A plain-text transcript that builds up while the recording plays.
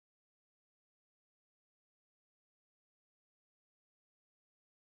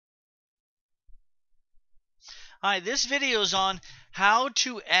Hi, this video is on how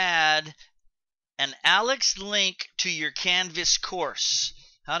to add an Aleks link to your Canvas course.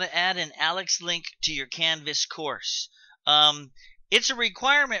 How to add an Aleks link to your Canvas course. It's a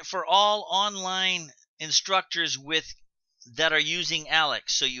requirement for all online instructors that are using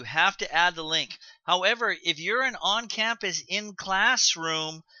Aleks, so you have to add the link. However, if you're an on-campus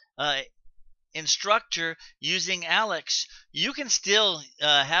in-classroom instructor using Aleks, you can still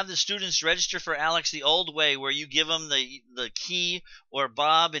have the students register for Aleks the old way, where you give them the key, or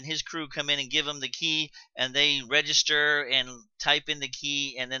Bob and his crew come in and give them the key, and they register and type in the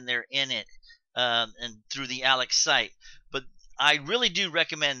key, and then they're in it and through the Aleks site. But I really do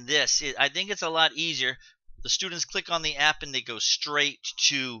recommend this. I think it's a lot easier. The students click on the app and they go straight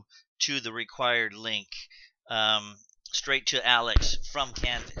to the required link, straight to Aleks from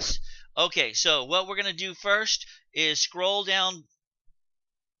Canvas. Okay, so what we're going to do first is scroll down.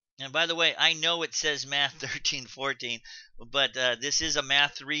 And by the way, I know it says Math 1314, but this is a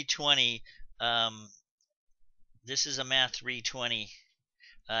Math 320. This is a Math 320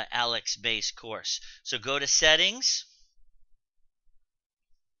 Aleks-based course. So go to Settings.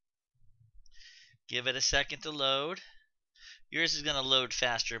 Give it a second to load. Yours is going to load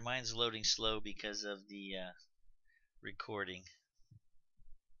faster. Mine's loading slow because of the recording.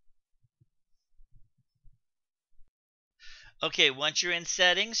 Okay, once you're in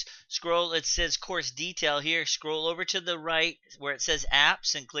Settings, scroll. It says Course Detail here. Scroll over to the right where it says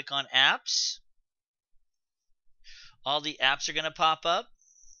Apps and click on Apps. All the apps are going to pop up.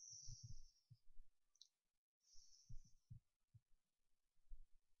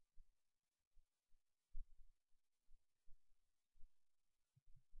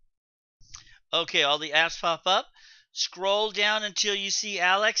 Okay, all the apps pop up. Scroll down until you see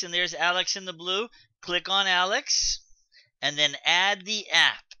Aleks, and there's Aleks in the blue. Click on Aleks, and then add the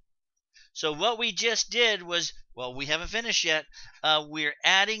app. So what we just did was, well, we haven't finished yet. We're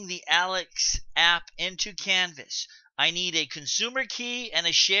adding the Aleks app into Canvas. I need a consumer key and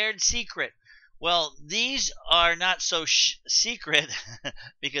a shared secret. Well, these are not so secret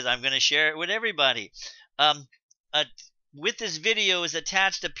because I'm going to share it with everybody. With this video is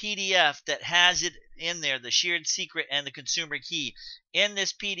attached a PDF that has it in there, the shared secret and the consumer key. In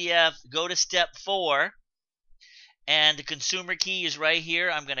this PDF, go to step 4. And the consumer key is right here.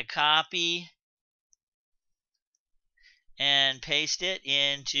 I'm going to copy and paste it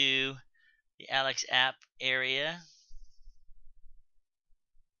into the Aleks app area.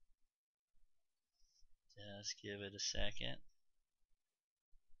 Just give it a second.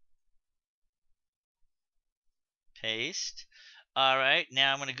 Paste. All right,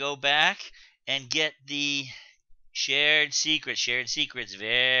 now I'm going to go back and get the shared secret. Shared secret's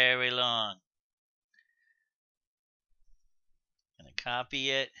very long. I'm going to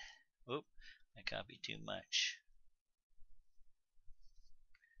copy it. Oop, I copied too much.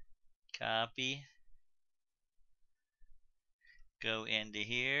 Copy. Go into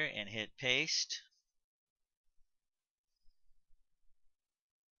here and hit paste.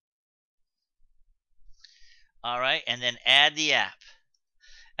 All right, and then add the app.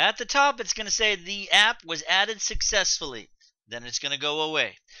 At the top, it's going to say the app was added successfully. Then it's going to go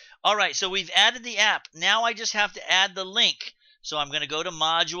away. All right, so we've added the app. Now I just have to add the link. So I'm going to go to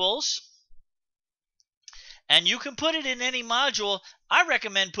Modules. And you can put it in any module. I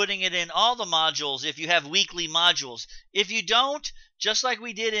recommend putting it in all the modules if you have weekly modules. If you don't, just like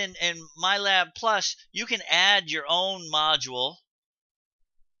we did in MyLab Plus, you can add your own module.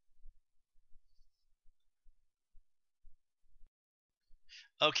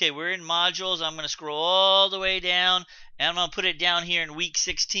 Okay, we're in modules. I'm going to scroll all the way down, and I'm going to put it down here in week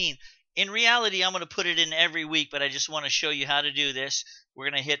 16. In reality, I'm going to put it in every week, but I just want to show you how to do this. We're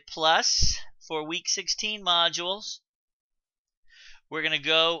going to hit plus for week 16 modules. We're going to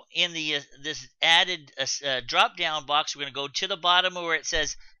go in this added drop-down box. We're going to go to the bottom where it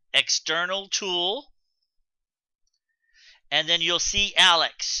says External Tool. And then you'll see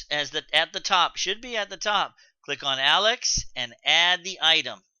Aleks at the top. Should be at the top. Click on Aleks and add the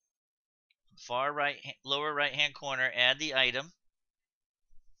item. Far right, lower right-hand corner, add the item.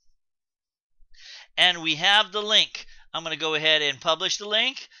 And we have the link. I'm going to go ahead and publish the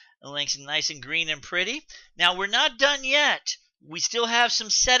link. The link's nice and green and pretty. Now, we're not done yet. We still have some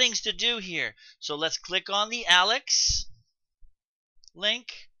settings to do here. So let's click on the Aleks link.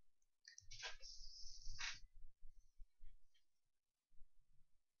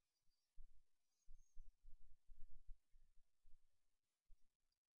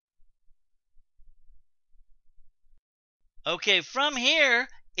 Okay, from here,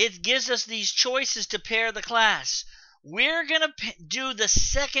 it gives us these choices to pair the class. We're going to do the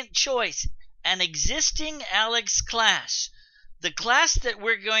second choice. an existing Aleks class. The class that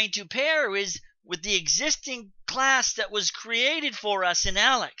we're going to pair is with the existing class that was created for us in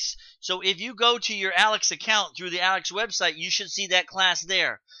Aleks. So if you go to your Aleks account through the Aleks website, you should see that class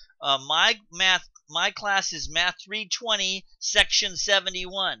there. My class is Math 320, Section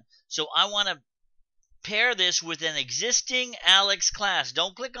 71. So I want to pair this with an existing Aleks class.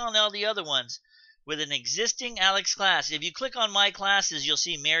 Don't click on all the other ones. With an existing Aleks class. If you click on my classes, you'll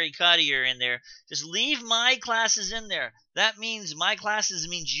see Mary Cottier in there. Just leave my classes in there. That means my classes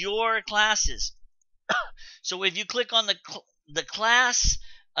means your classes. So if you click on the class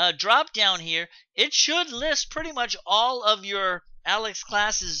drop down here, it should list pretty much all of your Aleks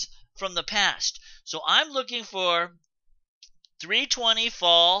classes from the past. So I'm looking for 320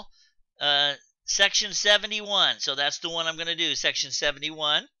 Fall Section 71. So that's the one I'm going to do, Section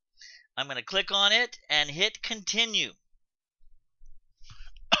 71. I'm going to click on it and hit continue.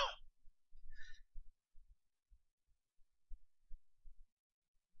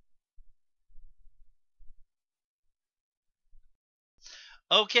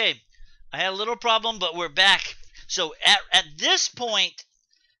 Okay, I had a little problem, but we're back. So at this point,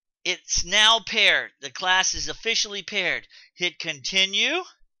 it's now paired. The class is officially paired. Hit continue.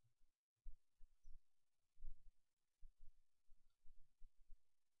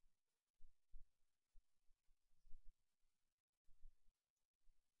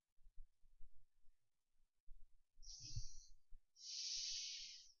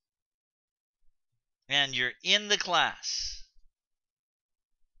 And you're in the class.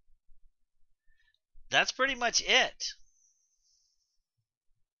 That's pretty much it.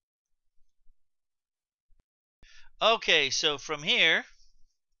 Okay, so from here,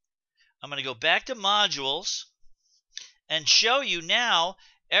 I'm going to go back to modules and show you now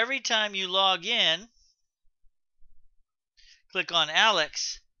every time you log in, click on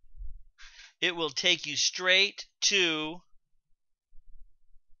Aleks, it will take you straight to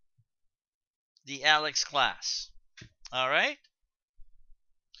the Aleks class. All right?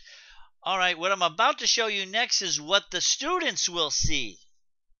 All right, what I'm about to show you next is what the students will see.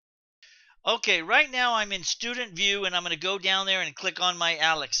 Okay, right now I'm in student view and I'm going to go down there and click on my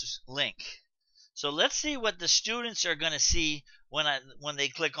Aleks link. So let's see what the students are going to see when they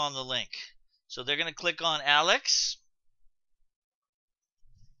click on the link. So they're going to click on Aleks.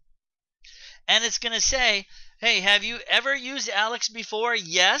 And it's going to say, hey, have you ever used Aleks before?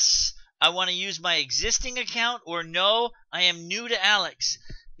 Yes, I want to use my existing account, or no, I am new to Aleks.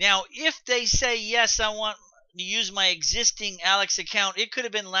 Now, if they say, yes, I want to use my existing Aleks account, it could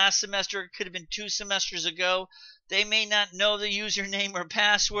have been last semester, it could have been 2 semesters ago. They may not know the username or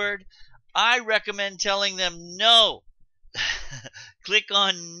password. I recommend telling them no. Click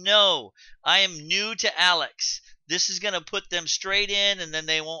on no. I am new to Aleks. This is going to put them straight in, and then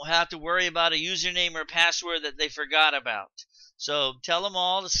they won't have to worry about a username or password that they forgot about. So tell them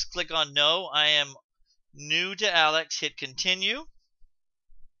all to click on no. I am new to Aleks. Hit continue.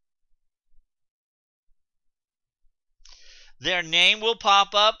 Their name will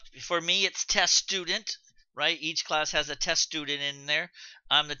pop up. For me, it's test student, right? Each class has a test student in there.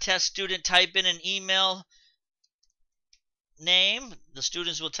 I'm the test student. Type in an email name. The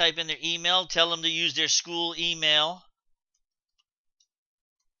students will type in their email. Tell them to use their school email.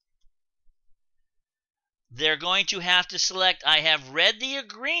 They're going to have to select, I have read the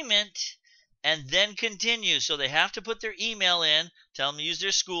agreement, and then continue. So they have to put their email in. Tell them to use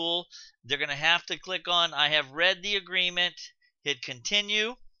their school. They're going to have to click on, I have read the agreement. Hit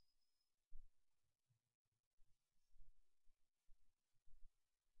continue.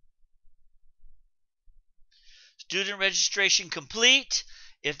 Student registration complete.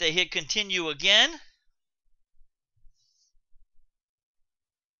 If they hit continue again,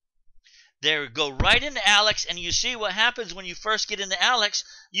 they go right into Aleks, and you see what happens when you first get into Aleks.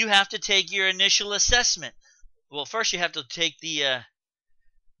 You have to take your initial assessment. Well, first you have to take the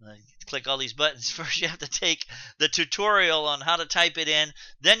click all these buttons. First you have to take the tutorial on how to type it in.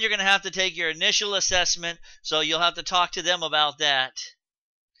 Then you're going to have to take your initial assessment, so you'll have to talk to them about that.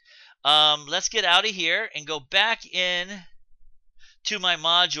 Let's get out of here and go back in to my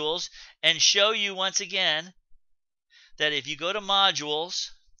modules and show you once again that if you go to modules,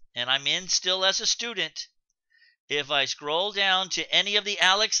 and I'm in still as a student, if I scroll down to any of the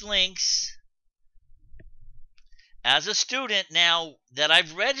Aleks links as a student now that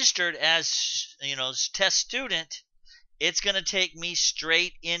I've registered as, test student, it's going to take me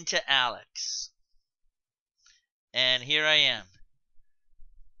straight into Aleks. And here I am.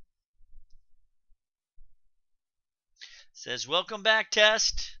 It says welcome back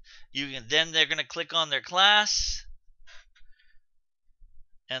test. Then they're going to click on their class.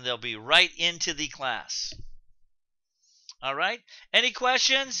 and they'll be right into the class. All right. Any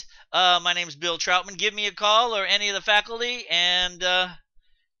questions? My name's Bill Troutman. Give me a call or any of the faculty, and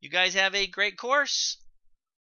you guys have a great course.